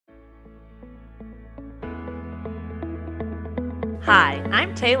Hi,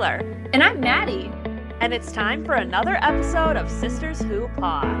 I'm Taylor. And I'm Maddie. And it's time for another episode of Sisters Who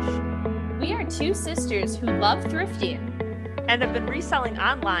Posh. We are two sisters who love thrifting and have been reselling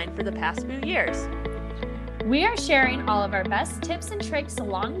online for the past few years. We are sharing all of our best tips and tricks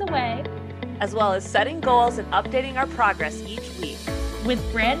along the way, as well as setting goals and updating our progress each week, with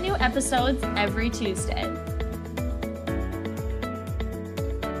brand new episodes every Tuesday.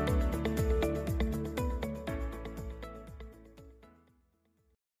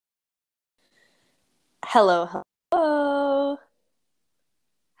 Hello. Hello,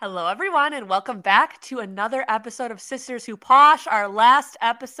 everyone, and welcome back to another episode of Sisters Who Posh, our last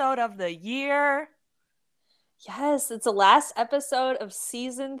episode of the year. Yes, it's the last episode of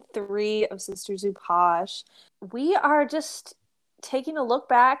season 3 of Sisters Who Posh. We are just taking a look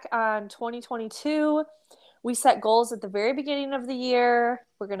back on 2022. We set goals at the very beginning of the year.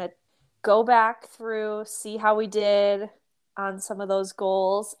 We're going to go back through, see how we did on some of those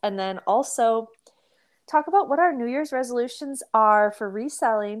goals, and then also talk about what our New Year's resolutions are for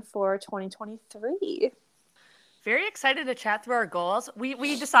reselling for 2023. Very excited to chat through our goals.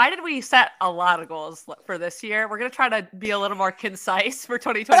 We decided we set a lot of goals for this year. We're going to try to be a little more concise for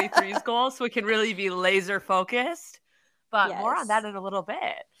 2023's goals so we can really be laser focused. But more on that in a little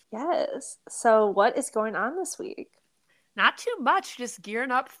bit. Yes. So what is going on this week? Not too much, just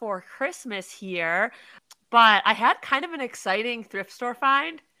gearing up for Christmas here. But I had kind of an exciting thrift store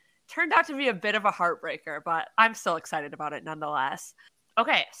find. Turned out to be a bit of a heartbreaker, but I'm still excited about it nonetheless.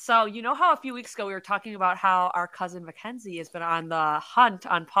 Okay, so you know how a few weeks ago we were talking about how our cousin Mackenzie has been on the hunt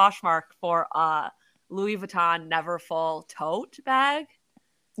on Poshmark for a Louis Vuitton Neverfull tote bag?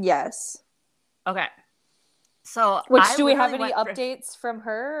 Yes. Okay. So do we have any updates from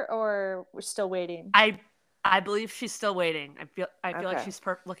her, or we're still waiting? I believe she's still waiting. I feel like she's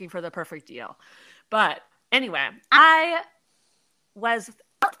looking for the perfect deal. But anyway, I was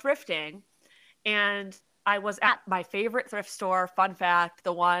out thrifting and I was at my favorite thrift store. Fun fact,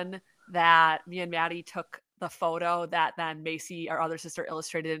 the one that me and Maddie took the photo that then Macy, our other sister,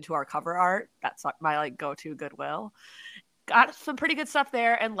 illustrated into our cover art. That's my go-to Goodwill. Got some pretty good stuff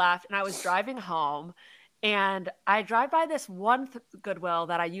there and left. And I was driving home and I drive by this one Goodwill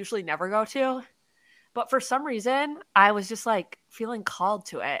that I usually never go to. But for some reason, I was just feeling called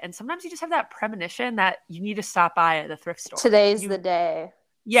to it. And sometimes you just have that premonition that you need to stop by at the thrift store. Today's the day.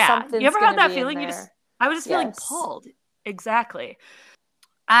 Yeah. You ever have that feeling? I was just feeling pulled. Exactly.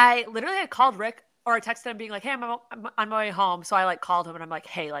 I literally had called Rick, or I texted him being like, hey, I'm on my way home. So I called him and I'm like,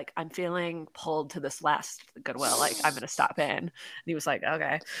 hey, I'm feeling pulled to this last Goodwill. I'm going to stop in. And he was like,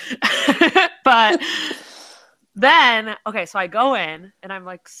 okay. But then, okay, so I go in and I'm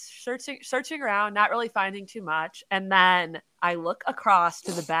searching around, not really finding too much. And then I look across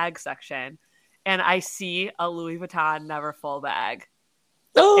to the bag section and I see a Louis Vuitton Neverfull bag.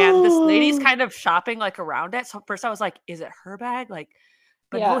 And this lady's kind of shopping around it. So first I was like, is it her bag?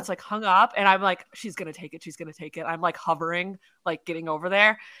 No, it's hung up. And I'm like, she's going to take it. She's going to take it. I'm hovering, getting over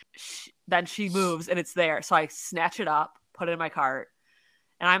there. Then she moves and it's there. So I snatch it up, put it in my cart.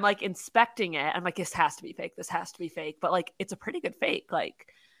 And I'm inspecting it. I'm like, this has to be fake. This has to be fake. But it's a pretty good fake. The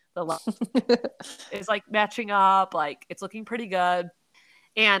is matching up. It's looking pretty good.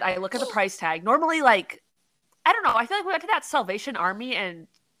 And I look at the price tag. Normally, I don't know. I feel like we went to that Salvation Army in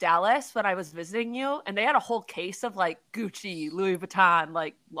Dallas when I was visiting you, and they had a whole case of Gucci, Louis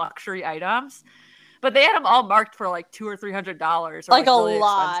Vuitton, luxury items, but they had them all marked for $200 or $300, or a really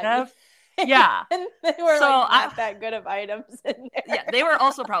lot. Expensive. Yeah, and they were not that good of items in there. Yeah, they were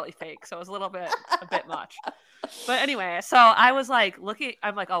also probably fake, so it was a bit much. But anyway, so I was looking.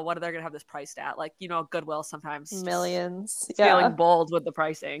 I'm like, oh, what are they gonna have this priced at? Goodwill sometimes millions. Feeling bold with the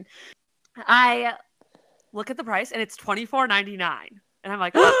pricing. I look at the price and it's $24.99, and I'm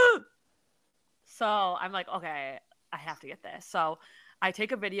like, so I'm like, okay, I have to get this. So I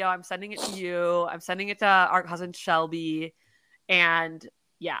take a video. I'm sending it to you. I'm sending it to our cousin Shelby, and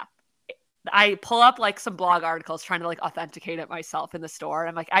yeah. I pull up some blog articles trying to authenticate it myself in the store. And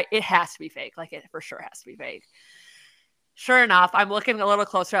I'm like, it has to be fake. It for sure has to be fake. Sure enough, I'm looking a little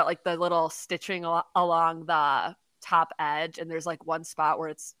closer at the little stitching along the top edge. And there's one spot where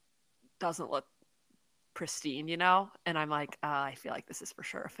it doesn't look pristine, And I'm like, I feel like this is for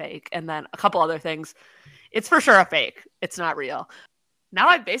sure a fake. And then a couple other things. It's for sure a fake. It's not real. Now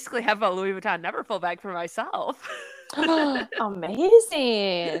I basically have a Louis Vuitton Neverfull bag for myself.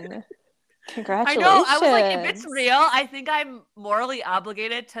 Amazing. Congratulations. I know. I was like, if it's real, I think I'm morally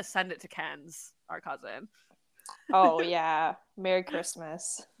obligated to send it to Ken's, our cousin. Oh, yeah. Merry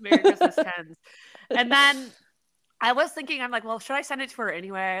Christmas. Merry Christmas, Ken's. And then I was thinking, I'm like, well, should I send it to her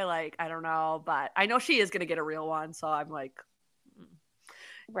anyway? I don't know. But I know she is going to get a real one. So I'm like,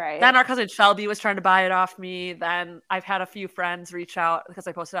 Right. Then our cousin Shelby was trying to buy it off me. Then I've had a few friends reach out because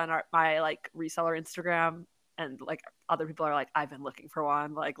I posted on my like reseller Instagram, and like other people are like, I've been looking for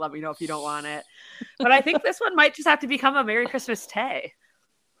one. Like, let me know if you don't want it. But I think this one might just have to become a Merry Christmas Tay.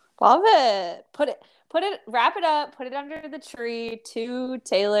 Love it. Wrap it up, put it under the tree to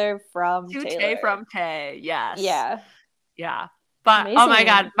Taylor from To Taylor. Tay from Tay. Yes. Yeah. But Amazing. Oh my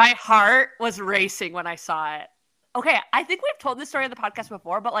God, my heart was racing when I saw it. Okay, I think we've told this story on the podcast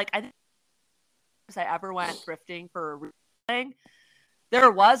before, but like I think I ever went thrifting for a thing,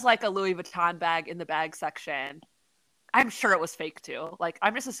 there was like a Louis Vuitton bag in the bag section. I'm sure it was fake too. Like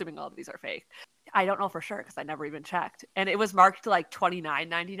I'm just assuming all of these are fake. I don't know for sure because I never even checked. And it was marked to like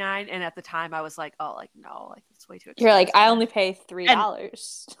 $29.99. And at the time I was like, oh, like no, like it's way too expensive. You're like, I only pay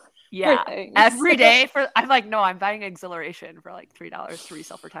 $3. Yeah. Every day I'm like, no, I'm buying Exhilaration for like $3 to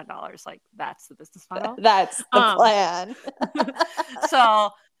resell for $10. Like that's the business model. That's the plan. So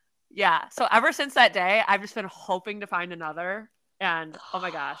yeah. So ever since that day, I've just been hoping to find another. And oh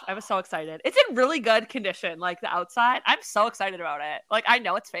my gosh, I was so excited. It's in really good condition, like the outside. I'm so excited about it. Like I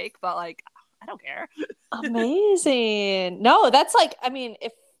know it's fake, but like I don't care. Amazing. No, that's like, I mean,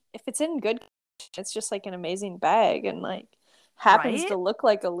 if it's in good condition, it's just like an amazing bag and like happens to look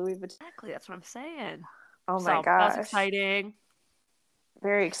like a Louis Vuitton. Exactly, that's what I'm saying. Oh my gosh. That's exciting.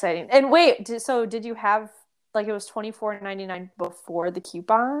 Very exciting. And wait, did you have like it was $24.99 before the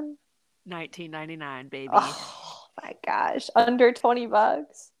coupon? $19.99, baby. Oh my gosh. Under $20.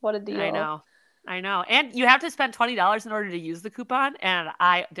 What a deal. I know. And you have to spend $20 in order to use the coupon. And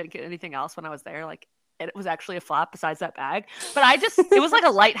I didn't get anything else when I was there. Like it was actually a flop besides that bag. But it was like a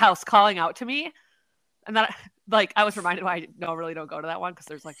lighthouse calling out to me. And then like I was reminded why I really don't go to that one because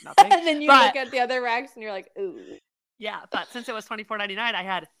there's like nothing. And then you look at the other racks and you're like, ooh. Yeah, but since it was $24.99, I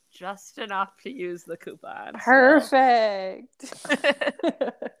had just enough to use the coupon. Perfect. So.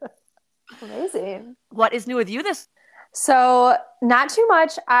 Amazing. What is new with you this? So not too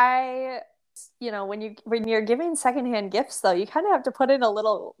much. When you're giving secondhand gifts though, you kind of have to put in a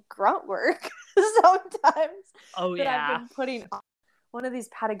little grunt work sometimes. Oh yeah. I've been putting one of these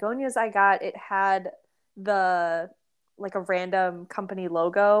Patagonias I got. It had a random company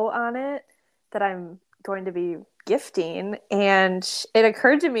logo on it that I'm going to be gifting, and it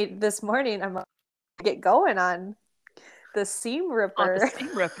occurred to me this morning I'm like, get going on the seam ripper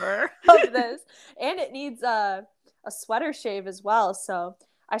of this, and it needs a sweater shave as well. So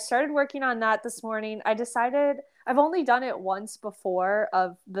I started working on that this morning. I decided I've only done it once before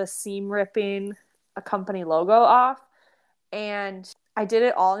of the seam ripping a company logo off, and I did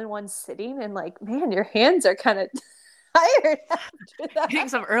it all in one sitting, and like, man, your hands are kind of tired after that. Getting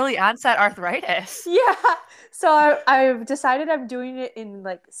some early onset arthritis. Yeah. So I've decided I'm doing it in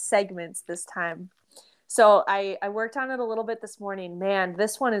like segments this time. So I worked on it a little bit this morning. Man,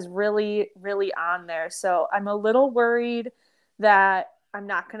 this one is really, really on there. So I'm a little worried that I'm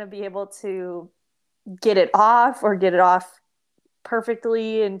not going to be able to get it off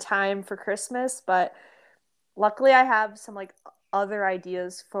perfectly in time for Christmas. But luckily I have some like other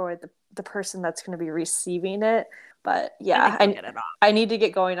ideas for the person that's going to be receiving it. But yeah, I need to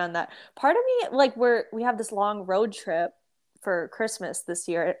get going on that. Part of me, like we have this long road trip for Christmas this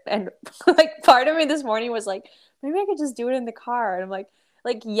year, and like part of me this morning was like, maybe I could just do it in the car. And I'm like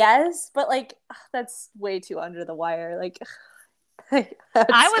yes, but like that's way too under the wire. Like I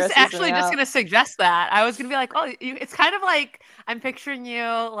was actually just gonna suggest that. I was gonna be like, oh, it's kind of like I'm picturing you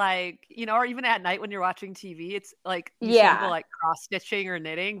like, or even at night when you're watching TV, it's like you see people like cross stitching or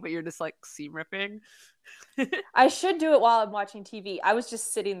knitting, but you're just like seam ripping. I should do it while I'm watching TV. I was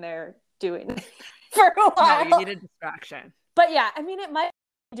just sitting there doing it for a while. No, you need a distraction. But yeah, I mean, it might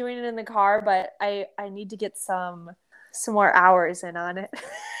be doing it in the car, but I need to get some more hours in on it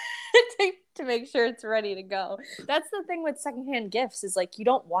to make sure it's ready to go. That's the thing with secondhand gifts is like you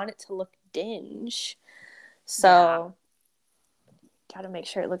don't want it to look dingy. So got to make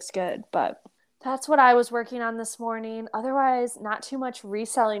sure it looks good. But that's what I was working on this morning. Otherwise, not too much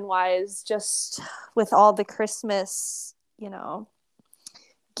reselling wise, just with all the Christmas,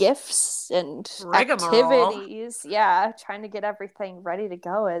 gifts and activities. Yeah, trying to get everything ready to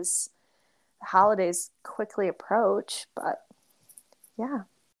go as the holidays quickly approach. But yeah.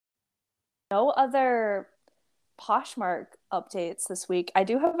 No other Poshmark updates this week. I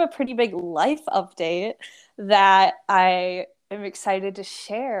do have a pretty big life update that I am excited to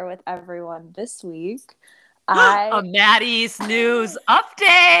share with everyone this week. A Maddie's news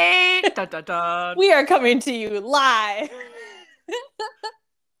update. Dun, dun, dun. We are coming to you live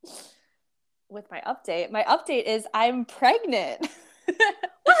with my update. My update is I'm pregnant.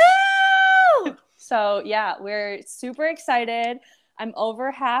 Woohoo! So yeah, we're super excited. I'm over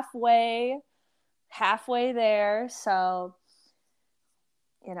halfway there. So,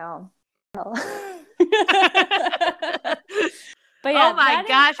 you know. But yeah, oh my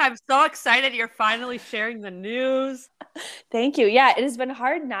gosh, I'm so excited you're finally sharing the news. Thank you. Yeah, it has been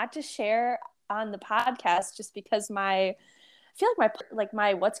hard not to share on the podcast just because I feel like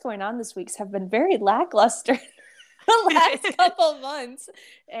my what's going on this weeks have been very lackluster the last couple months.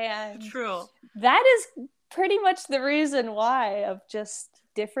 And true. That is pretty much the reason why, of just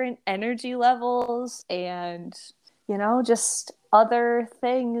different energy levels and, you know, just other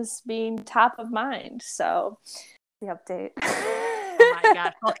things being top of mind. So the update. Oh my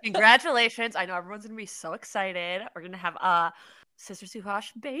gosh. Well, congratulations. I know everyone's going to be so excited. We're going to have a Sisters Who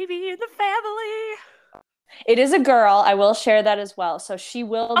Posh baby in the family. It is a girl. I will share that as well. So she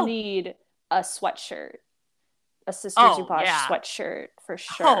will need a sweatshirt. A Sisters Who Posh sweatshirt for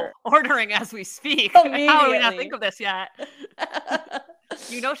sure. Oh, ordering as we speak. How do we not think of this yet?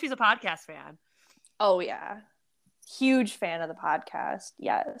 You know she's a podcast fan. Oh, yeah. Huge fan of the podcast.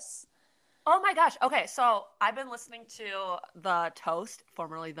 Yes. Oh my gosh. Okay, so I've been listening to The Toast,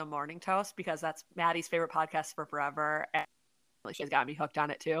 formerly The Morning Toast, because that's Maddie's favorite podcast for forever. And she's got me hooked on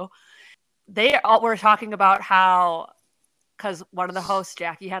it too. They all were talking about how, because one of the hosts,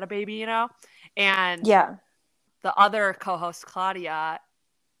 Jackie, had a baby, you know? And the other co-host, Claudia,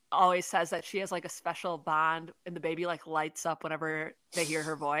 always says that she has like a special bond and the baby like lights up whenever they hear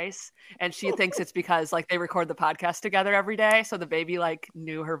her voice, and she thinks it's because like they record the podcast together every day, so the baby like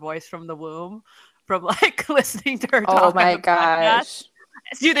knew her voice from the womb from like listening to her talk. Oh my gosh.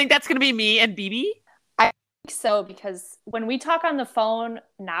 Do you think that's gonna be me and BB? I think so, because when we talk on the phone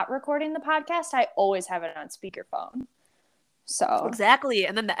not recording the podcast, I always have it on speakerphone. So exactly.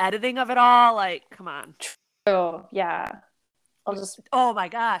 And then the editing of it all, like, come on. True. Yeah. Oh my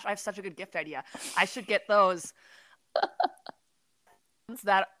gosh, I have such a good gift idea. I should get those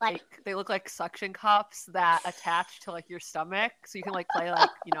that like they look like suction cups that attach to like your stomach, so you can like play like,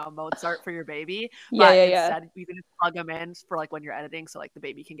 you know, Mozart for your baby. But instead you can just plug them in for like when you're editing, so like the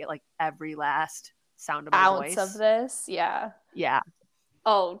baby can get like every last sound of my voice. Ounce of this. Yeah.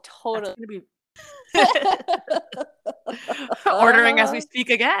 Oh, totally. That's gonna be ordering as we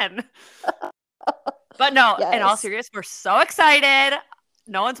speak again. But no, in all seriousness, we're so excited.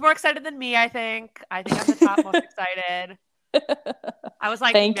 No one's more excited than me, I think. I think I'm the top most excited. I was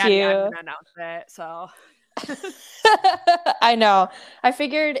like, thank you. I'm going to announce it, so. I know. I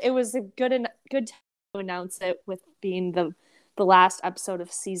figured it was a good time to announce it with being the last episode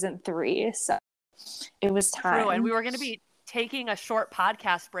of season 3. So it was time. True, and we were going to be taking a short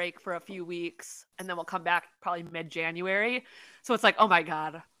podcast break for a few weeks, and then we'll come back probably mid-January. So it's like, oh my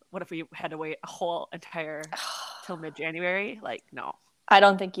God. What if we had to wait a whole entire till mid-January? Like, no. I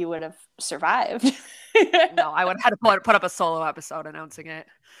don't think you would have survived. No, I would have had to put up a solo episode announcing it.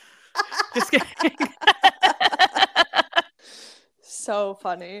 Just kidding. So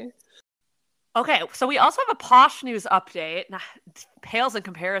funny. Okay, so we also have a Posh News update. Now, it pales in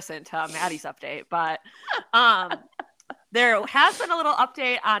comparison to Maddie's update, but there has been a little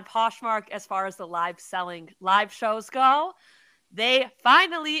update on Poshmark as far as the live shows go. They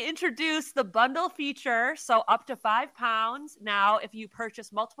finally introduced the bundle feature, so up to £5. Now, if you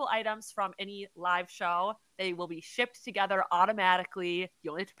purchase multiple items from any live show, they will be shipped together automatically.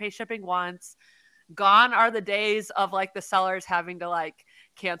 You only have to pay shipping once. Gone are the days of like the sellers having to like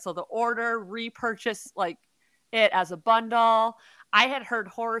cancel the order, repurchase like it as a bundle. I had heard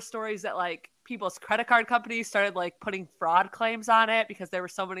horror stories that like people's credit card companies started like putting fraud claims on it because there were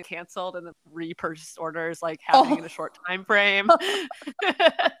so many canceled and the repurchased orders like happening in a short time frame.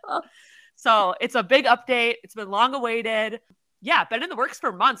 So it's a big update. It's been long awaited. Yeah, been in the works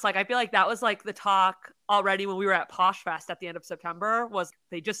for months. Like I feel like that was like the talk already when we were at Posh Fest at the end of September, was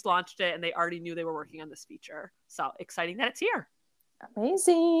they just launched it and they already knew they were working on this feature. So exciting that it's here.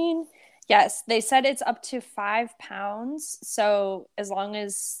 Amazing. Yes, they said it's up to £5. So as long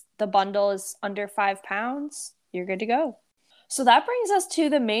as the bundle is under £5, you're good to go. So that brings us to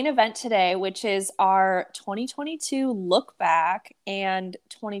the main event today, which is our 2022 look back and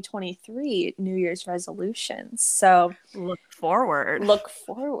 2023 New Year's resolutions. So look forward.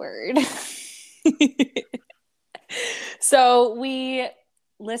 So we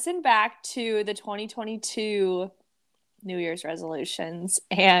listened back to the 2022 New Year's resolutions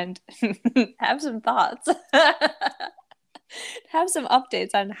and have some thoughts. Have some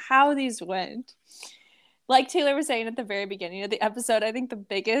updates on how these went. Like Taylor was saying at the very beginning of the episode, I think the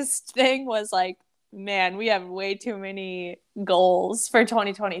biggest thing was like, man, we have way too many goals for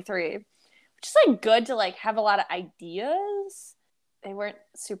 2023, which is like good to like have a lot of ideas. They weren't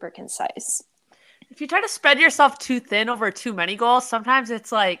super concise. If you try to spread yourself too thin over too many goals, sometimes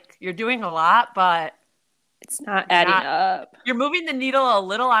it's like you're doing a lot, but it's not adding up. You're moving the needle a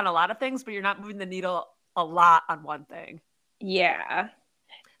little on a lot of things, but you're not moving the needle a lot on one thing. Yeah.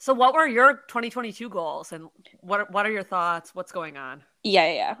 So what were your 2022 goals and what are your thoughts? What's going on?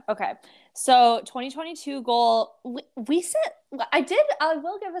 Yeah. Okay. So 2022 goal, we set, I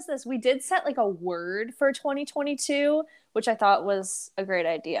will give us this. We did set like a word for 2022, which I thought was a great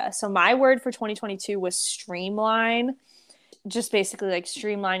idea. So my word for 2022 was streamline, just basically like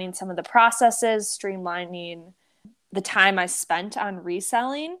streamlining some of the processes, streamlining the time I spent on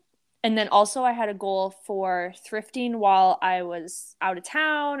reselling. And then also I had a goal for thrifting while I was out of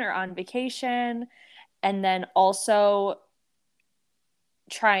town or on vacation. And then also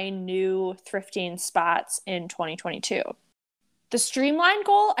trying new thrifting spots in 2022. The streamline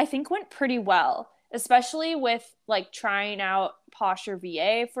goal, I think, went pretty well, especially with like trying out Posher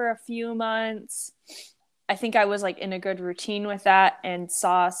VA for a few months. I think I was like in a good routine with that and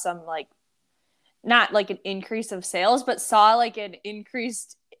saw some like, not like an increase of sales, but saw like an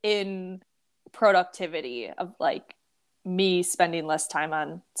increase in productivity of like me spending less time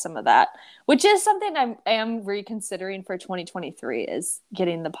on some of that, which is something I am reconsidering for 2023 is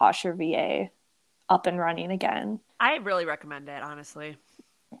getting the Posher VA up and running again. I really recommend it, honestly.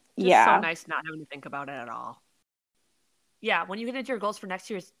 It's so nice not having to think about it at all. Yeah, when you get into your goals for next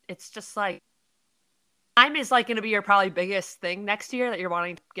year, it's just like time is like going to be your probably biggest thing next year that you're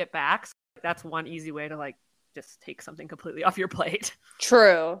wanting to get back. So that's one easy way to like just take something completely off your plate.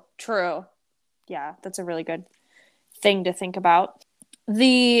 True. Yeah, that's a really good thing to think about.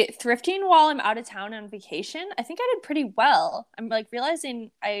 The thrifting while I'm out of town on vacation, I think I did pretty well. I'm like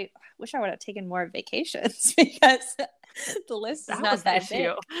realizing I wish I would have taken more vacations because the list is not that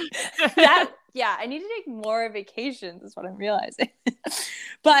big. I need to take more vacations is what I'm realizing.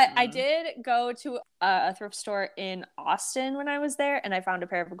 But I did go to a thrift store in Austin when I was there, and I found a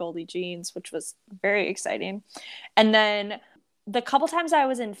pair of Goldie jeans, which was very exciting. And then the couple times I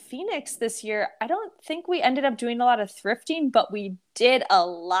was in Phoenix this year, I don't think we ended up doing a lot of thrifting, but we did a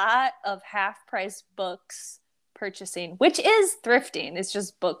lot of half-price books purchasing, which is thrifting. It's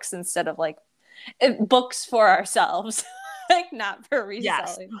just books instead of like books for ourselves, like not for reselling.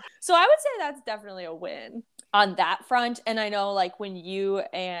 Yes. So I would say that's definitely a win on that front. And I know like when you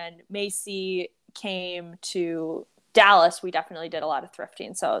and Macy came to Dallas, we definitely did a lot of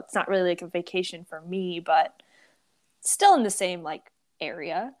thrifting. So it's not really like a vacation for me, but still in the same like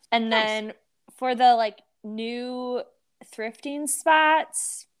area. And then for the like new thrifting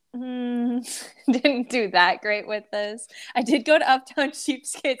spots, didn't do that great with this. I did go to Uptown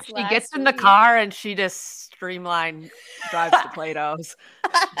Cheapskates last week. She gets in the car and she just streamline drives to Plato's.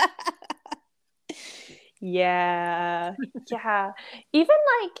 Yeah. Even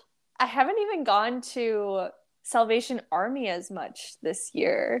like I haven't even gone to Salvation Army as much this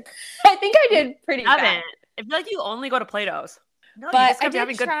year. I think I did pretty bad. I feel like you only go to Plato's. No, but you just kept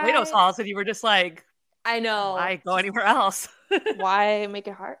having good Plato's hauls and you were just like, I know. Why go anywhere else? Why make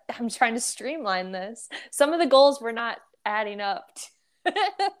it hard? I'm trying to streamline this. Some of the goals were not adding up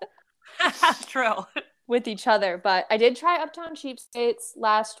True. with each other. But I did try Uptown Cheapskates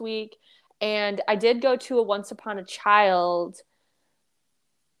last week. And I did go to a Once Upon a Child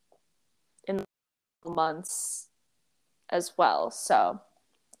in months as well. So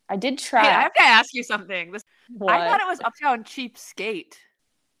I did try. Hey, I have to ask you something. I thought it was Uptown Cheapskate.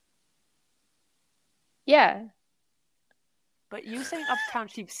 Yeah. But you saying Uptown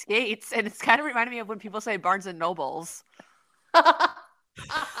Cheapskates, and it's kind of reminded me of when people say Barnes and Nobles.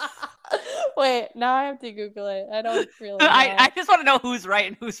 Wait, now I have to Google it. I don't really know. I just want to know who's right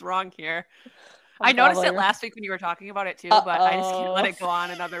and who's wrong here. I noticed it last week when you were talking about it too, but I just can't let it go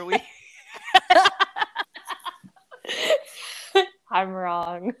on another week. I'm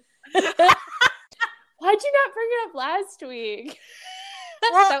wrong. Why'd you not bring it up last week?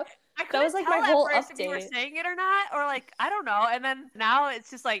 Well, that was like my whole update. If you were saying it or not, or like I don't know. And then now it's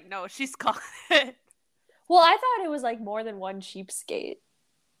just like, no, she's calling it. Well, I thought it was like more than one cheapskate,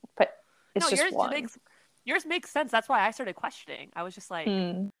 but it's just one. Yours makes sense. That's why I started questioning. I was just like,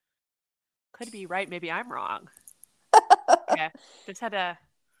 could be right. Maybe I'm wrong. Yeah, just had to.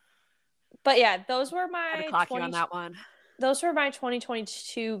 But yeah, those were my. Had to clock you on that one. Those were my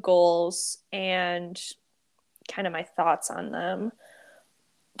 2022 goals and kind of my thoughts on them.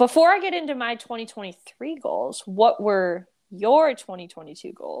 Before I get into my 2023 goals, what were your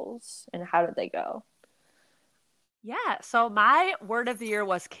 2022 goals and how did they go? Yeah, so my word of the year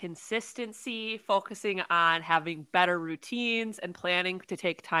was consistency, focusing on having better routines and planning to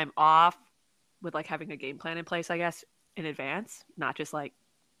take time off with like having a game plan in place, I guess, in advance, not just like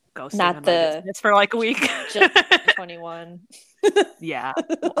ghosting Not on the my business for like a week. just 21. Yeah.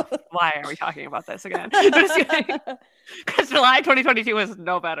 Why are we talking about this again? Because July 2022 was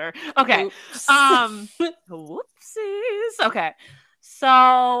no better. Okay. Oops. Whoopsies. Okay.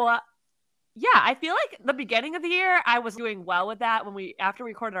 So yeah, I feel like the beginning of the year I was doing well with that. After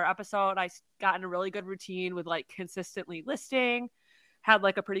we recorded our episode, I got in a really good routine with like consistently listing, had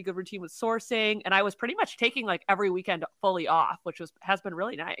like a pretty good routine with sourcing, and I was pretty much taking like every weekend fully off, which has been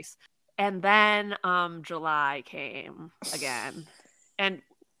really nice. And then July came again. And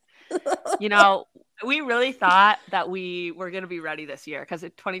you know, we really thought that we were going to be ready this year because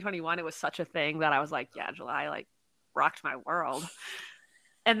in 2021 it was such a thing that I was like, yeah, July like rocked my world.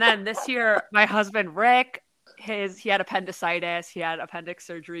 And then this year, my husband, Rick, he had appendicitis. He had appendix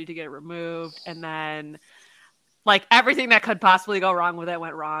surgery to get it removed. And then like everything that could possibly go wrong with it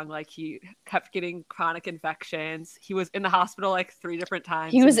went wrong. Like he kept getting chronic infections. He was in the hospital like 3 different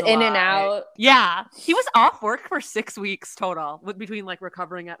times. He was in and out. Yeah. He was off work for 6 weeks total between like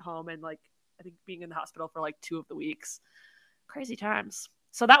recovering at home and like, I think being in the hospital for like 2 of the weeks. Crazy times.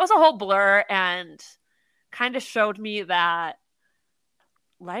 So that was a whole blur and kind of showed me that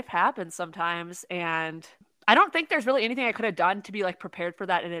life happens sometimes, and I don't think there's really anything I could have done to be like prepared for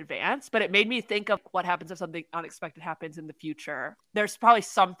that in advance, but it made me think of what happens if something unexpected happens in the future. There's probably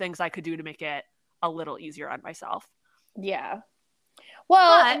some things I could do to make it a little easier on myself. Yeah.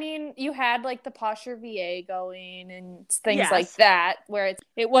 Well, I mean, you had like the Posture VA going and things like that, where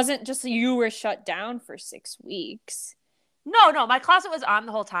it wasn't just you were shut down for 6 weeks. No, my closet was on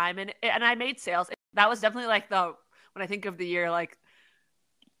the whole time, and I made sales. That was definitely like when I think of the year, like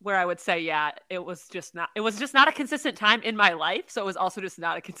where I would say, yeah, it was just not a consistent time in my life. So it was also just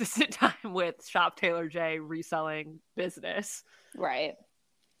not a consistent time with Shop Taylor J reselling business. Right.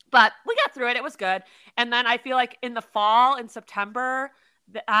 But we got through it. It was good. And then I feel like in the fall, in September,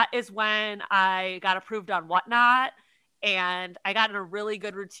 that is when I got approved on Whatnot. And I got in a really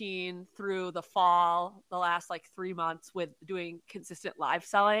good routine through the fall, the last like 3 months with doing consistent live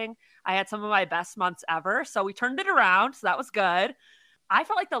selling. I had some of my best months ever. So we turned it around. So that was good. I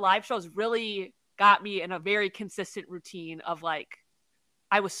felt like the live shows really got me in a very consistent routine of like,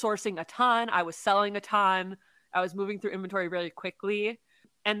 I was sourcing a ton, I was selling a ton, I was moving through inventory really quickly.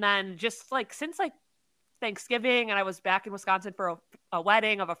 And then just like since like Thanksgiving, and I was back in Wisconsin for a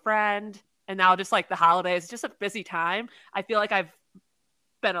wedding of a friend, and now just like the holidays, just a busy time. I feel like I've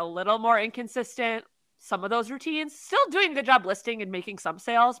been a little more inconsistent. Some of those routines, still doing a good job listing and making some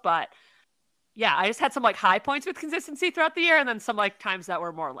sales, but yeah, I just had some like high points with consistency throughout the year, and then some like times that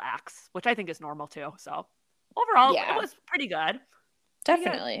were more lax, which I think is normal too. So overall, it was pretty good.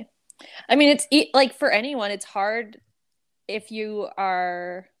 Definitely. I mean, it's like for anyone, it's hard if you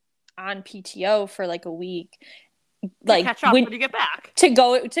are on PTO for like a week, like catch up when you get back, to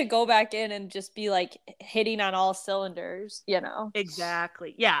go back in and just be like hitting on all cylinders, you know?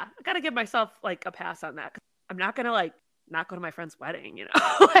 Exactly. Yeah, I gotta give myself like a pass on that. I'm not gonna like not go to my friend's wedding, you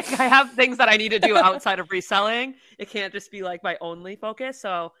know. Like I have things that I need to do outside of reselling. It can't just be like my only focus.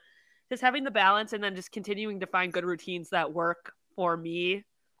 So just having the balance and then just continuing to find good routines that work for me,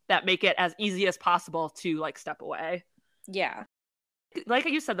 that make it as easy as possible to like step away. Yeah. Like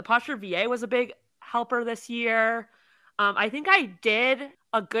you said, the Posture VA was a big helper this year. I think I did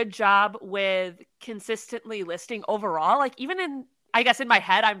a good job with consistently listing overall. Like even I guess in my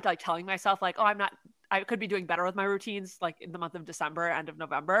head, I'm like telling myself like, oh, I could be doing better with my routines like in the month of December, end of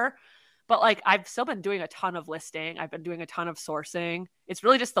November. But like I've still been doing a ton of listing. I've been doing a ton of sourcing. It's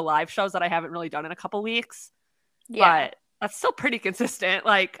really just the live shows that I haven't really done in a couple weeks. Yeah. But that's still pretty consistent.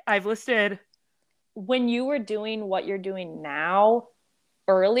 Like I've listed. When you were doing what you're doing now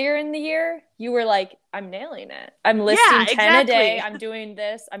earlier in the year, you were like, I'm nailing it. I'm listing 10 a day. I'm doing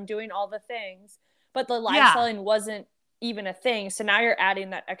this. I'm doing all the things. But the live selling wasn't even a thing. So now you're adding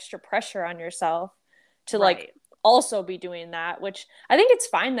that extra pressure on yourself to like also be doing that, which I think it's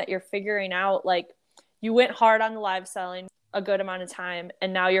fine that you're figuring out, like you went hard on the live selling a good amount of time,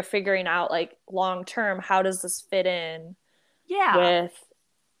 and now you're figuring out like long term, how does this fit in with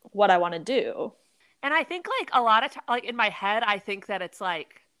what I want to do? And I think like a lot of like in my head, I think that it's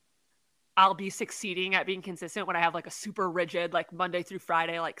like I'll be succeeding at being consistent when I have like a super rigid like Monday through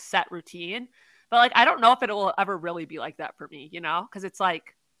Friday like set routine. But like I don't know if it will ever really be like that for me, you know, because it's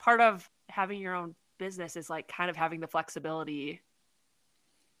like part of having your own business is like kind of having the flexibility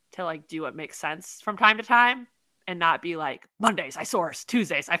to like do what makes sense from time to time and not be like Mondays I source,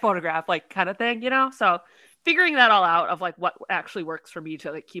 Tuesdays I photograph, like kind of thing, you know? So figuring that all out of like what actually works for me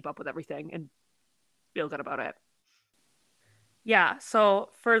to like keep up with everything and feel good about it. Yeah. So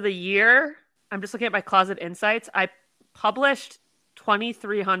for the year, I'm just looking at my Closet Insights. I published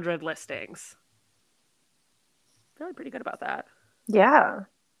 2,300 listings. Feeling pretty good about that. Yeah,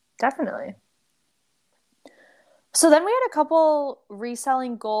 definitely. So then we had a couple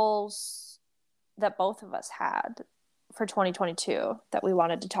reselling goals that both of us had for 2022 that we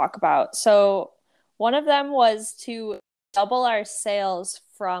wanted to talk about. So one of them was to double our sales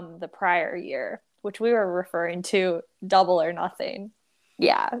from the prior year, which we were referring to double or nothing.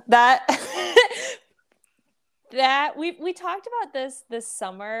 Yeah, that we talked about this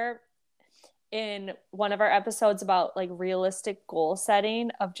summer in one of our episodes about like realistic goal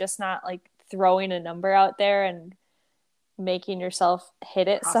setting of just not like throwing a number out there and making yourself hit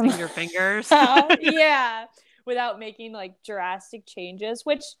it crossing your fingers. Yeah, without making like drastic changes,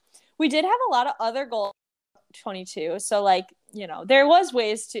 which we did have a lot of other goals in 2022. So like, you know, there was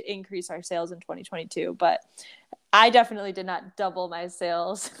ways to increase our sales in 2022, but I definitely did not double my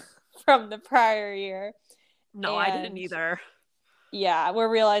sales from the prior year. No, I didn't either. Yeah, we're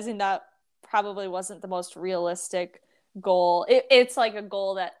realizing that probably wasn't the most realistic goal. It's like a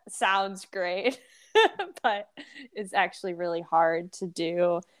goal that sounds great, but it's actually really hard to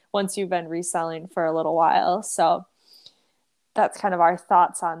do once you've been reselling for a little while. So that's kind of our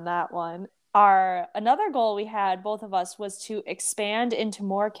thoughts on that one. Another goal we had, both of us, was to expand into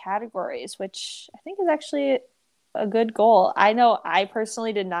more categories, which I think is actually a good goal. I know I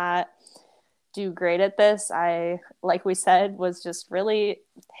personally did not do great at this. I, like we said, was just really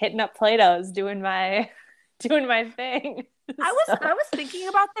hitting up Play-Dohs, doing my thing. I was thinking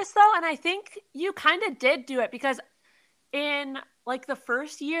about this though, and I think you kind of did do it, because in like the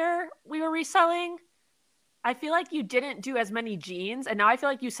first year we were reselling, I feel like you didn't do as many jeans, and now I feel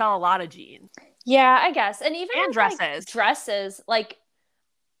like you sell a lot of jeans. Yeah, I guess. And even with, dresses. Like, dresses, like,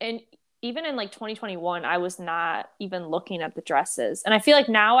 and even in like 2021, I was not even looking at the dresses. And I feel like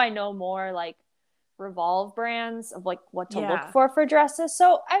now I know more like Revolve brands of like what to look for dresses.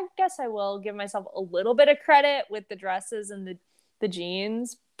 So I guess I will give myself a little bit of credit with the dresses and the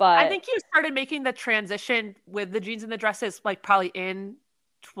jeans. But I think you started making the transition with the jeans and the dresses like probably in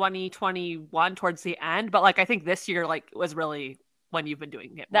 2021 towards the end. But like I think this year like was really when you've been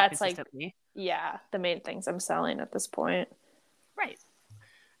doing it more consistently. Like, yeah, the main things I'm selling at this point. Right.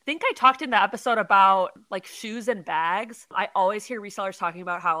 I think I talked in the episode about like shoes and bags. I always hear resellers talking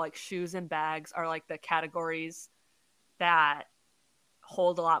about how like shoes and bags are like the categories that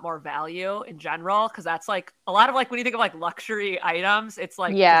hold a lot more value in general, because that's like a lot of like when you think of like luxury items, it's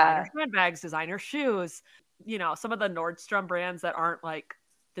like designer handbags, designer shoes, you know, some of the Nordstrom brands that aren't like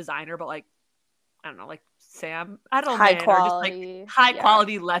designer but like I don't know, like Sam Edelman, high quality, or just like high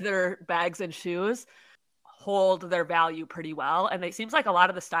quality leather bags and shoes hold their value pretty well. And it seems like a lot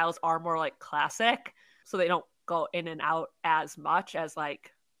of the styles are more like classic, so they don't go in and out as much as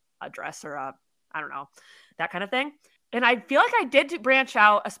like a dress or a, I don't know, that kind of thing. And I feel like I did branch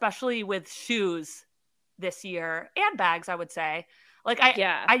out, especially with shoes this year, and bags, I would say. Like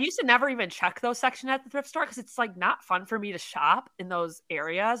I used to never even check those sections at the thrift store because it's like not fun for me to shop in those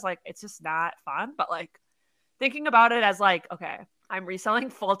areas. Like it's just not fun. But like thinking about it as like, okay, I'm reselling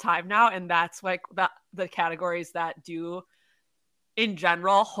full time now, and that's like the categories that do in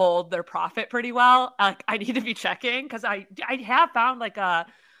general hold their profit pretty well. Like I need to be checking, because I have found like a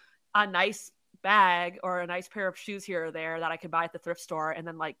nice bag or a nice pair of shoes here or there that I could buy at the thrift store, and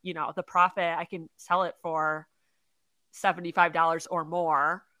then like, you know, the profit I can sell it for $75 or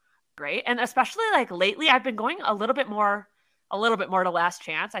more. Great. And especially like lately I've been going a little bit more to Last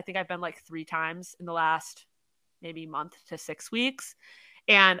Chance. I think I've been like 3 times in the last maybe month to 6 weeks.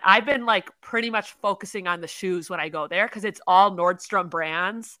 And I've been like pretty much focusing on the shoes when I go there, because it's all Nordstrom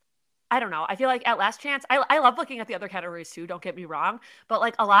brands. I don't know. I feel like at Last Chance, I love looking at the other categories too, don't get me wrong. But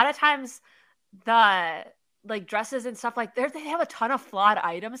like a lot of times the like dresses and stuff, like they have a ton of flawed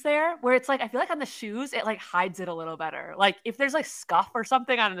items there, where it's like I feel like on the shoes it like hides it a little better. Like if there's like scuff or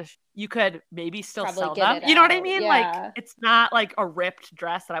something on the you could maybe still probably sell them. You know what I mean? Yeah. Like it's not like a ripped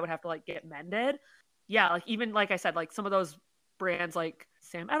dress that I would have to like get mended. Yeah, like even like I said, like some of those brands like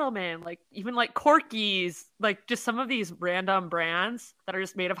Sam Edelman, like even like Corky's, like just some of these random brands that are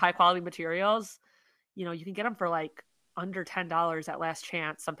just made of high quality materials, you know, you can get them for like under $10 at Last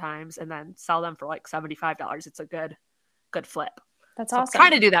Chance sometimes, and then sell them for like $75. It's a good flip. That's awesome. I'm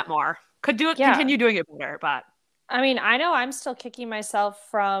trying to do that more. Could do it, continue doing it better, but I mean, I know I'm still kicking myself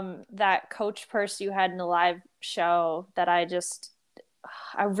from that Coach purse you had in the live show that I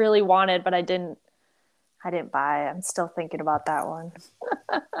really wanted, but I didn't buy. I'm still thinking about that one.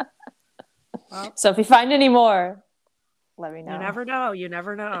 Well, so if you find any more, let me know. You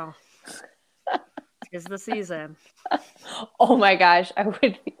never know. Is the season. Oh my gosh, I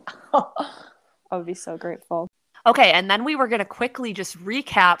would be so grateful. Okay, and then we were going to quickly just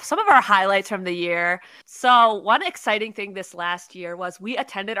recap some of our highlights from the year. So one exciting thing this last year was we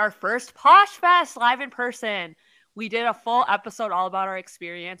attended our first Posh Fest live in person. We did a full episode all about our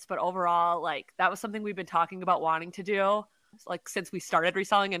experience, but overall, like, that was something we've been talking about wanting to do, like, since we started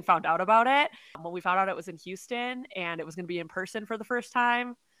reselling and found out about it. When we found out it was in Houston and it was going to be in person for the first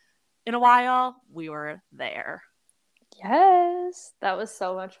time in a while, we were there. Yes, that was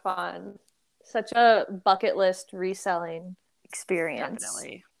so much fun. Such a bucket list reselling experience.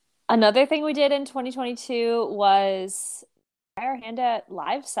 Definitely. Another thing we did in 2022 was try our hand at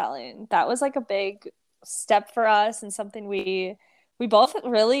live selling. That was like a big step for us and something we both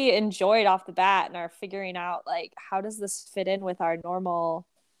really enjoyed off the bat and are figuring out, like, how does this fit in with our normal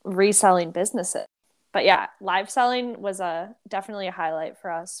reselling businesses? But yeah, live selling was definitely a highlight for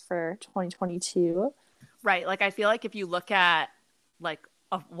us for 2022. Right. Like, I feel like if you look at, like,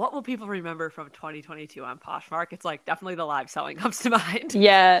 what will people remember from 2022 on Poshmark? It's like definitely the live selling comes to mind.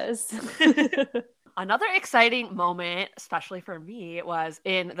 Yes. Another exciting moment, especially for me, was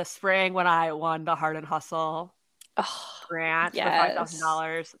in the spring when I won the Heart and Hustle grant for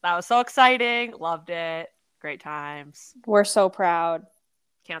 $5,000. That was so exciting. Loved it. Great times. We're so proud.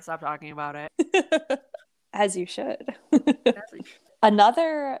 Can't stop talking about it. As you should.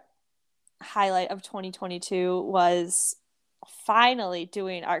 Another highlight of 2022 was finally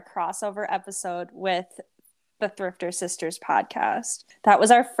doing our crossover episode with the Thrifter Sisters podcast. That was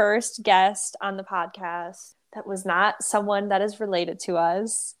our first guest on the podcast that was not someone that is related to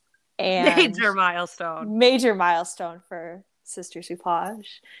us. And major milestone for Sisters Who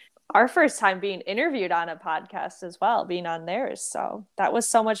Posh. Our first time being interviewed on a podcast as well, being on theirs. So that was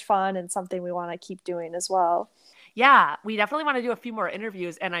so much fun and something we want to keep doing as well. Yeah, we definitely want to do a few more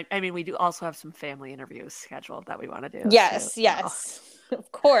interviews. And I mean, we do also have some family interviews scheduled that we want to do. Yes, too, yes. So. Of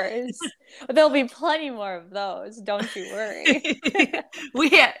course. There'll be plenty more of those. Don't you worry.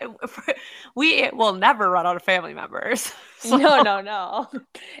 we will never run out of family members. So. No.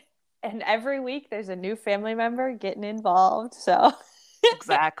 And every week there's a new family member getting involved. So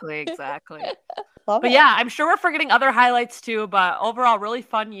Exactly. But yeah, I'm sure we're forgetting other highlights too. But overall, really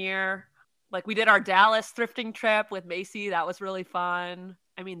fun year. Like, we did our Dallas thrifting trip with Macy. That was really fun.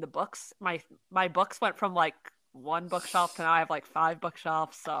 I mean, the books, my books went from like one bookshelf to now I have like 5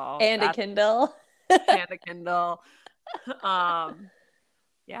 bookshelves. So a Kindle.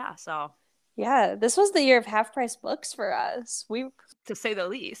 Yeah. So yeah, this was the year of half price books for us. To say the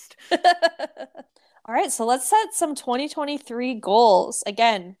least. All right, so let's set some 2023 goals.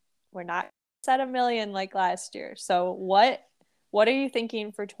 Again, we're not set a million like last year. So what are you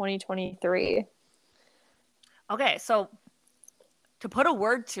thinking for 2023? Okay, so to put a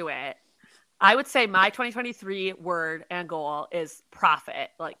word to it, I would say my 2023 word and goal is profit.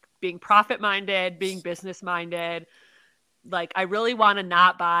 Like, being profit-minded, being business-minded. Like, I really want to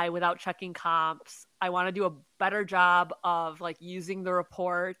not buy without checking comps. I want to do a better job of, like, using the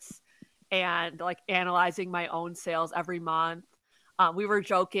reports and, like, analyzing my own sales every month. We were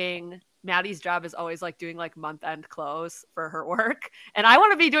joking. Maddie's job is always like doing like month-end close for her work, and I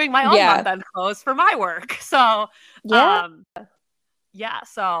want to be doing my own month-end close for my work. So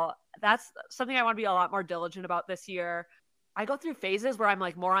so that's something I want to be a lot more diligent about this year. I go through phases where I'm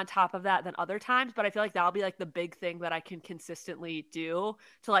like more on top of that than other times, but I feel like that'll be like the big thing that I can consistently do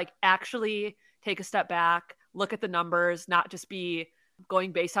to like actually take a step back, look at the numbers, not just be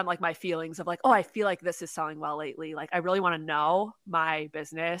going based on like my feelings of like, oh, I feel like this is selling well lately. Like, I really want to know my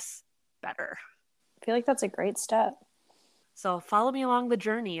business better. I feel like that's a great step. So follow me along the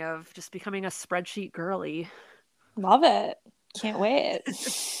journey of just becoming a spreadsheet girly. Love it. Can't wait.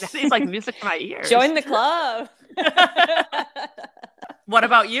 That is like music to my ears. Join the club. What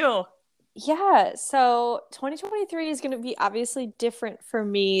about you? Yeah, so 2023 is going to be obviously different for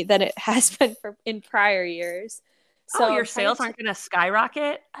me than it has been in prior years. So your sales aren't going to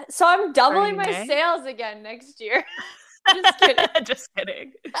skyrocket? So I'm doubling my sales again next year. Just kidding. Just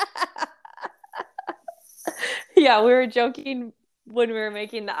kidding. Yeah, we were joking when we were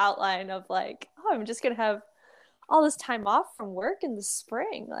making the outline of like, oh, I'm just going to have all this time off from work in the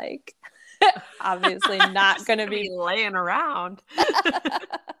spring. Like, obviously not going to be laying around.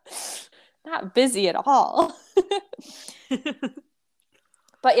 Not busy at all.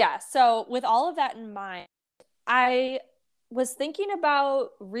 But yeah, so with all of that in mind, I was thinking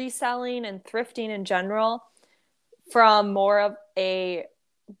about reselling and thrifting in general from more of a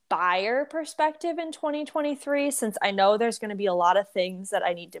buyer perspective in 2023, since I know there's going to be a lot of things that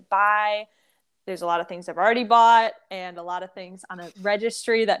I need to buy. There's a lot of things I've already bought and a lot of things on a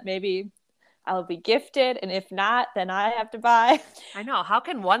registry that maybe I'll be gifted. And if not, then I have to buy. I know. How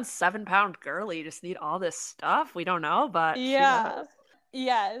can one 7-pound girly just need all this stuff? We don't know, but yeah.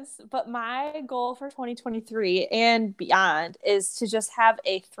 Yes. But my goal for 2023 and beyond is to just have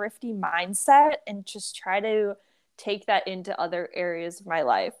a thrifty mindset and just try to take that into other areas of my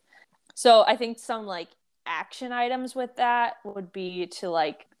life. So I think some like action items with that would be to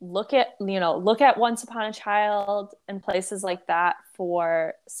like look at Once Upon a Child and places like that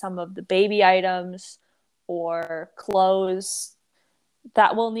for some of the baby items or clothes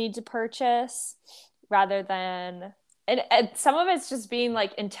that we'll need to purchase, rather than and some of it's just being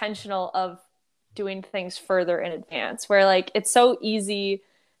like intentional of doing things further in advance, where like it's so easy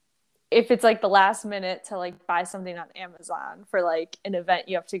if it's like the last minute to like buy something on Amazon for like an event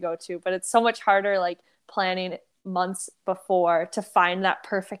you have to go to, but it's so much harder like planning months before to find that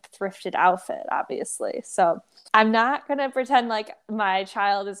perfect thrifted outfit, obviously. So I'm not going to pretend like my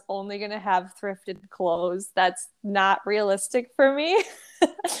child is only going to have thrifted clothes. That's not realistic for me.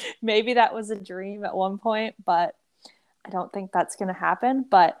 Maybe that was a dream at one point, but I don't think that's going to happen.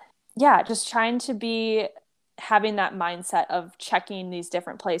 But yeah, just trying to be having that mindset of checking these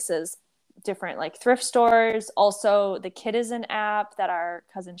different places, different like thrift stores. Also, the Kidizen app that our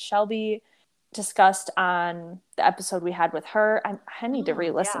cousin Shelby discussed on the episode we had with her. I need to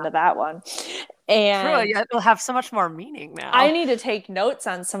re-listen to that one. And true, yeah, it'll have so much more meaning now. I need to take notes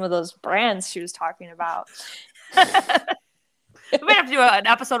on some of those brands she was talking about. We might have to do an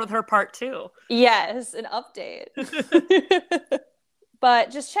episode with her part 2. Yes, an update. But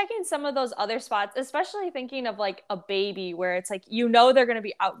just checking some of those other spots, especially thinking of like a baby where it's like, they're going to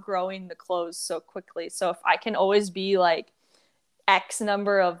be outgrowing the clothes so quickly. So if I can always be like X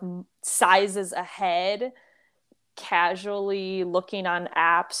number of sizes ahead, casually looking on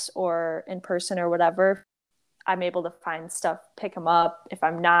apps or in person or whatever, I'm able to find stuff, pick them up. If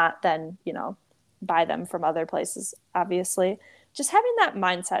I'm not, then, buy them from other places, obviously. Just having that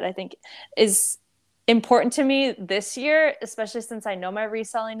mindset, I think, is important to me this year, especially since I know my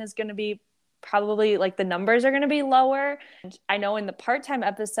reselling is going to be probably like the numbers are going to be lower. I know in the part-time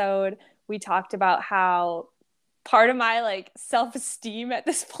episode, we talked about how part of my like self-esteem at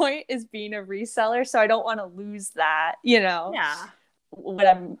this point is being a reseller. So I don't want to lose that, Yeah. But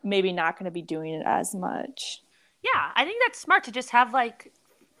I'm maybe not going to be doing it as much. Yeah. I think that's smart to just have like,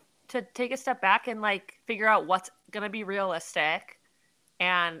 to take a step back and like figure out what's going to be realistic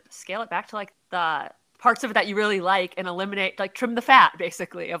and scale it back to like the parts of it that you really like and eliminate, like trim the fat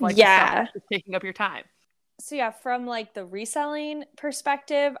basically of like the stuff that's taking up your time. So yeah, from like the reselling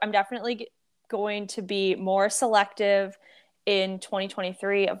perspective, I'm definitely going to be more selective in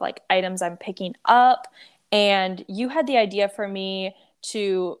 2023 of like items I'm picking up. And you had the idea for me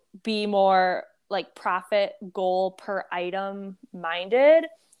to be more like profit goal per item minded,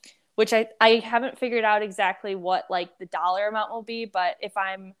 which I haven't figured out exactly what like the dollar amount will be. But if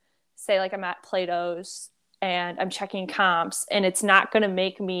I'm, say like I'm at Plato's and I'm checking comps and it's not going to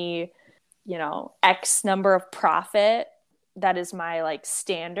make me, X number of profit, that is my like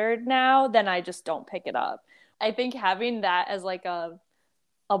standard now, then I just don't pick it up. I think having that as like a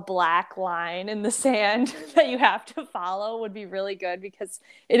black line in the sand that you have to follow would be really good, because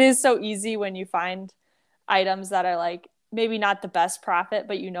it is so easy when you find items that are like maybe not the best profit,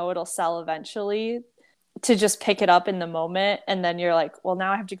 but it'll sell eventually, to just pick it up in the moment. And then you're like, well,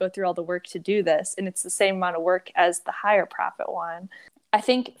 now I have to go through all the work to do this. And it's the same amount of work as the higher profit one. I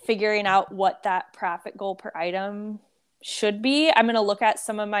think figuring out what that profit goal per item should be, I'm going to look at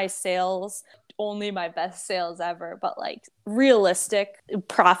some of my sales, only my best sales ever, but like realistic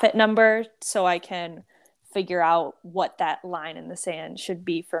profit number, so I can figure out what that line in the sand should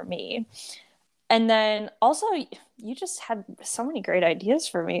be for me. And then also, you just had so many great ideas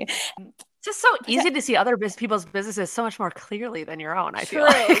for me. It's just so easy to see other people's businesses so much more clearly than your own, I feel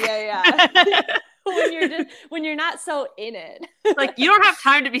like. Yeah. when you're not so in it. Like, you don't have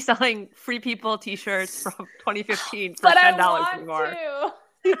time to be selling Free People t-shirts from 2015 for $10 anymore.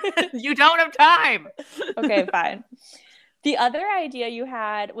 You don't have time. Okay, fine. The other idea you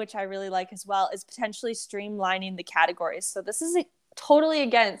had, which I really like as well, is potentially streamlining the categories. So this is totally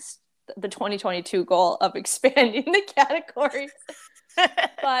against the 2022 goal of expanding the categories.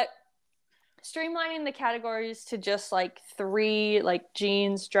 But streamlining the categories to just like 3, like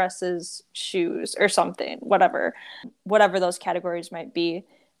jeans, dresses, shoes, or something, whatever those categories might be.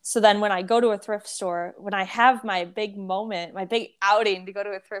 So then when I go to a thrift store, when I have my big moment, my big outing to go to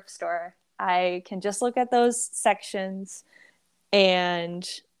a thrift store, I can just look at those sections and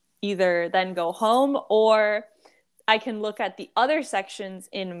either then go home, or I can look at the other sections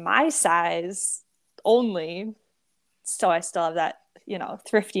in my size only, so I still have that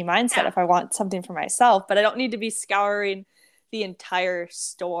thrifty mindset if I want something for myself, but I don't need to be scouring the entire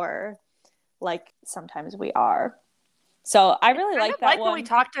store like sometimes we are. So I really like that one. When we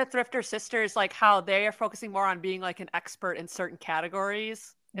talk to Thrifter Sisters, like how they are focusing more on being like an expert in certain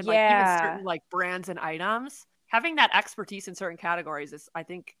categories and like even certain like brands and items. Having that expertise in certain categories is, I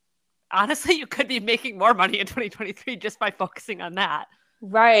think, honestly, you could be making more money in 2023 just by focusing on that.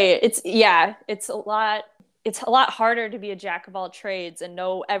 Right. It's a lot harder to be a jack of all trades and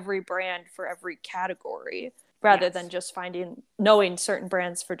know every brand for every category rather than just knowing certain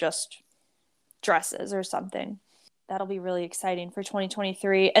brands for just dresses or something. That'll be really exciting for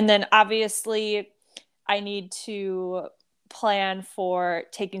 2023. And then obviously I need to plan for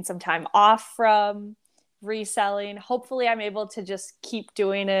taking some time off from reselling. Hopefully I'm able to just keep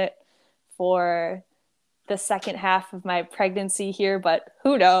doing it for the second half of my pregnancy here, but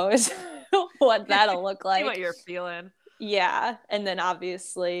who knows what that'll look like. See what you're feeling. Yeah. And then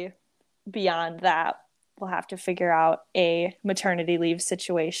obviously beyond that, we'll have to figure out a maternity leave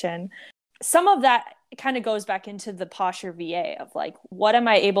situation. Some of that kind of goes back into the Posher VA of like, what am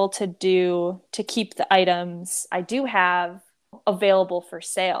I able to do to keep the items I do have available for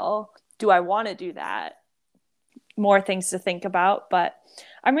sale? Do I want to do that? More things to think about, but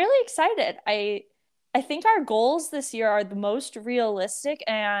I'm really excited. I think our goals this year are the most realistic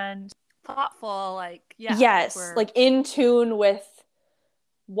and thoughtful, like in tune with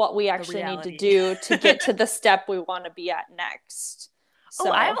what we actually need to do to get to the step we want to be at next. So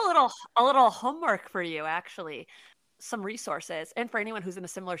I have a little homework for you, actually. Some resources, and for anyone who's in a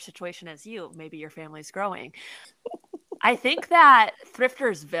similar situation as you, maybe your family's growing. I think that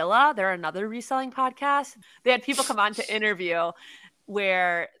Thrifters Villa, they're another reselling podcast. They had people come on to interview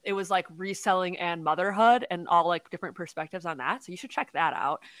where it was like reselling and motherhood and all like different perspectives on that. So you should check that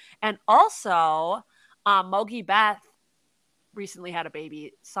out. And also, Mogi Beth recently had a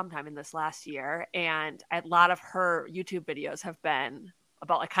baby sometime in this last year, and a lot of her YouTube videos have been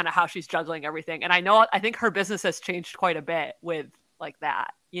about like kind of how she's juggling everything. And I think her business has changed quite a bit with like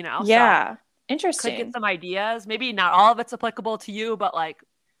that, Yeah. So interesting. Could get some ideas. Maybe not all of it's applicable to you, but like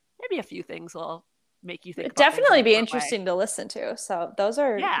maybe a few things will make you think. It'd definitely be interesting to listen to. So those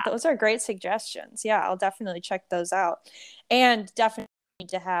are great suggestions. Yeah, I'll definitely check those out. And definitely need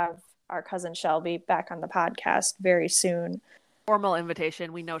to have our cousin Shelby back on the podcast very soon. Formal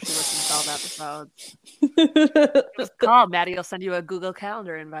invitation. We know she listens to all the episodes. Just call Maddie. Will send you a Google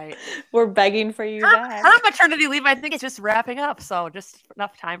Calendar invite. We're begging for you back. Her maternity leave, I think, is just wrapping up. So just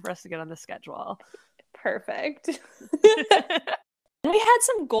enough time for us to get on the schedule. Perfect. We had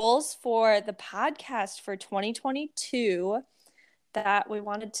some goals for the podcast for 2022 that we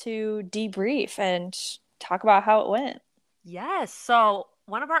wanted to debrief and talk about how it went. Yes. So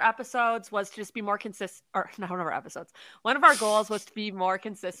one of our episodes was to just be more consistent, or not one of our episodes. One of our goals was to be more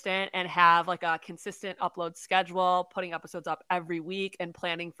consistent and have like a consistent upload schedule, putting episodes up every week and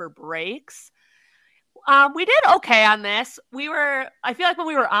planning for breaks. We did okay on this. I feel like when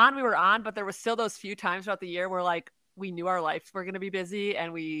we were on, but there was still those few times throughout the year where like we knew our lives were going to be busy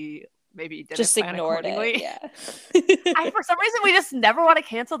and we maybe didn't just ignored it. Yeah. For some reason, we just never want to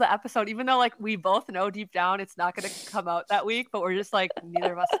cancel the episode, even though like we both know deep down it's not going to come out that week. But we're just like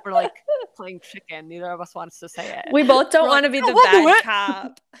we're like playing chicken. Neither of us wants to say it. We both don't want to be the bad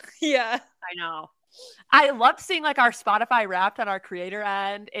cop. Yeah, I know. I loved seeing like our Spotify Wrapped on our creator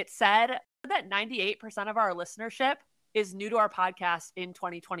end. It said that 98% of our listenership is new to our podcast in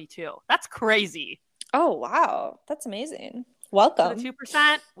 2022. That's crazy. Oh wow, that's amazing. Welcome. To the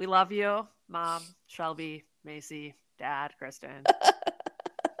 2%, we love you. Mom, Shelby, Macy, Dad, Kristen.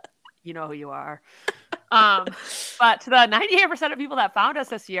 You know who you are. But to the 98% of people that found us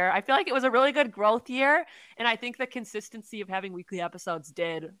this year, I feel like it was a really good growth year. And I think the consistency of having weekly episodes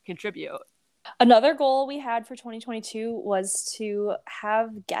did contribute. Another goal we had for 2022 was to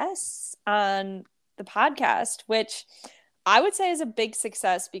have guests on the podcast, which I would say is a big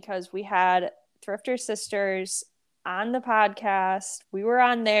success because we had Thrifter Sisters on the podcast. We were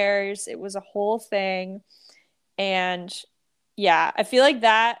on theirs. It was a whole thing. And yeah, I feel like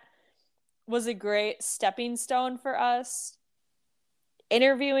that was a great stepping stone for us,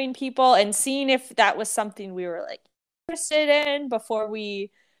 interviewing people and seeing if that was something we were like interested in before we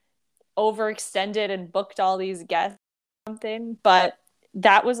overextended and booked all these guests or something. But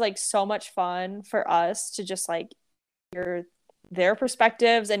that was like so much fun for us to just like hear their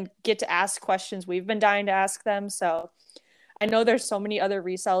perspectives and get to ask questions we've been dying to ask them. So I know there's so many other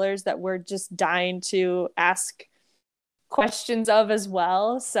resellers that we're just dying to ask questions of as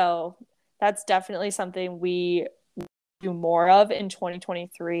well. So that's definitely something we do more of in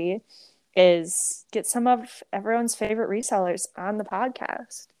 2023. is get some of everyone's favorite resellers on the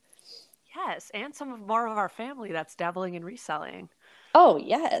podcast. Yes, and more of our family that's dabbling in reselling. Oh,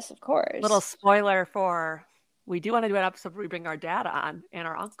 yes, of course. Little spoiler we do want to do an episode where we bring our dad on and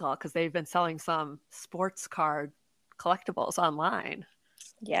our uncle because they've been selling some sports card collectibles online.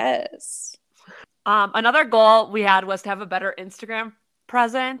 Yes. Another goal we had was to have a better Instagram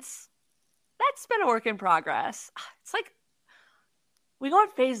presence. That's been a work in progress. It's like we go in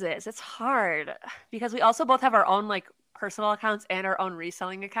phases. It's hard because we also both have our own like personal accounts and our own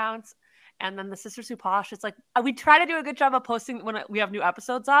reselling accounts. And then the Sisters Who Posh, it's like we try to do a good job of posting when we have new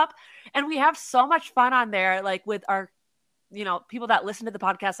episodes up. And we have so much fun on there, like with our, people that listen to the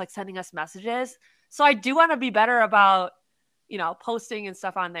podcast, like sending us messages. So I do want to be better about, posting and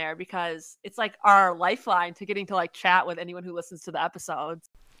stuff on there because it's like our lifeline to getting to like chat with anyone who listens to the episodes.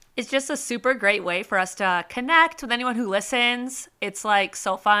 It's just a super great way for us to connect with anyone who listens. It's like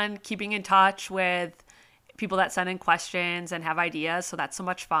so fun keeping in touch with people that send in questions and have ideas. So that's so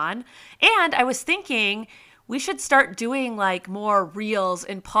much fun. And I was thinking we should start doing like more reels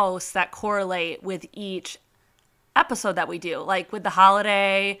and posts that correlate with each episode that we do. Like with the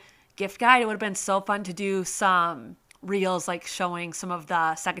holiday gift guide, it would have been so fun to do some reels like showing some of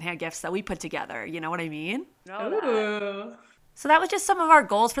the secondhand gifts that we put together. You know what I mean? Ooh. So that was just some of our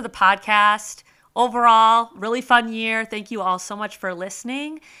goals for the podcast. Overall, really fun year. Thank you all so much for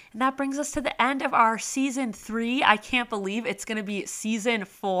listening. And that brings us to the end of our season 3. I can't believe it's going to be season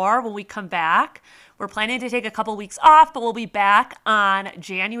 4 when we come back. We're planning to take a couple weeks off, but we'll be back on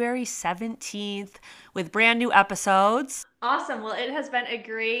January 17th with brand new episodes. Awesome. Well, it has been a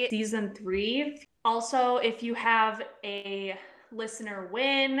great season 3. Also, if you have a listener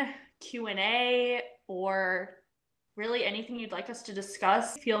win, Q&A, or really anything you'd like us to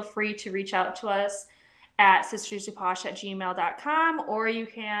discuss, feel free to reach out to us at sisterswhoposh@gmail.com, or you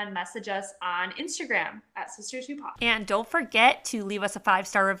can message us on Instagram at sisterswhoposh. And don't forget to leave us a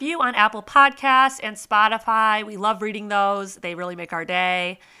 5-star review on Apple Podcasts and Spotify. We love reading those. They really make our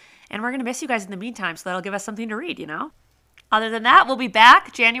day. And we're going to miss you guys in the meantime, so that'll give us something to read, Other than that, we'll be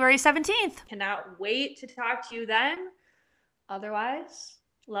back January 17th. Cannot wait to talk to you then. Otherwise,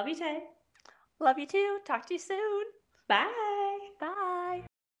 love you, Tay. Love you too. Talk to you soon. Bye. Bye.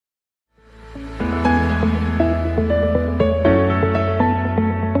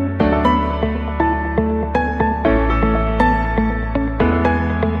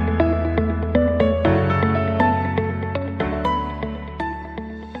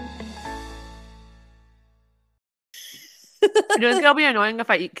 You know, it's going to be annoying if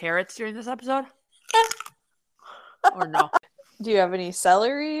I eat carrots during this episode. Or no. Do you have any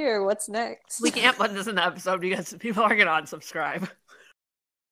celery or what's next? We can't put this in the episode because people are going to unsubscribe.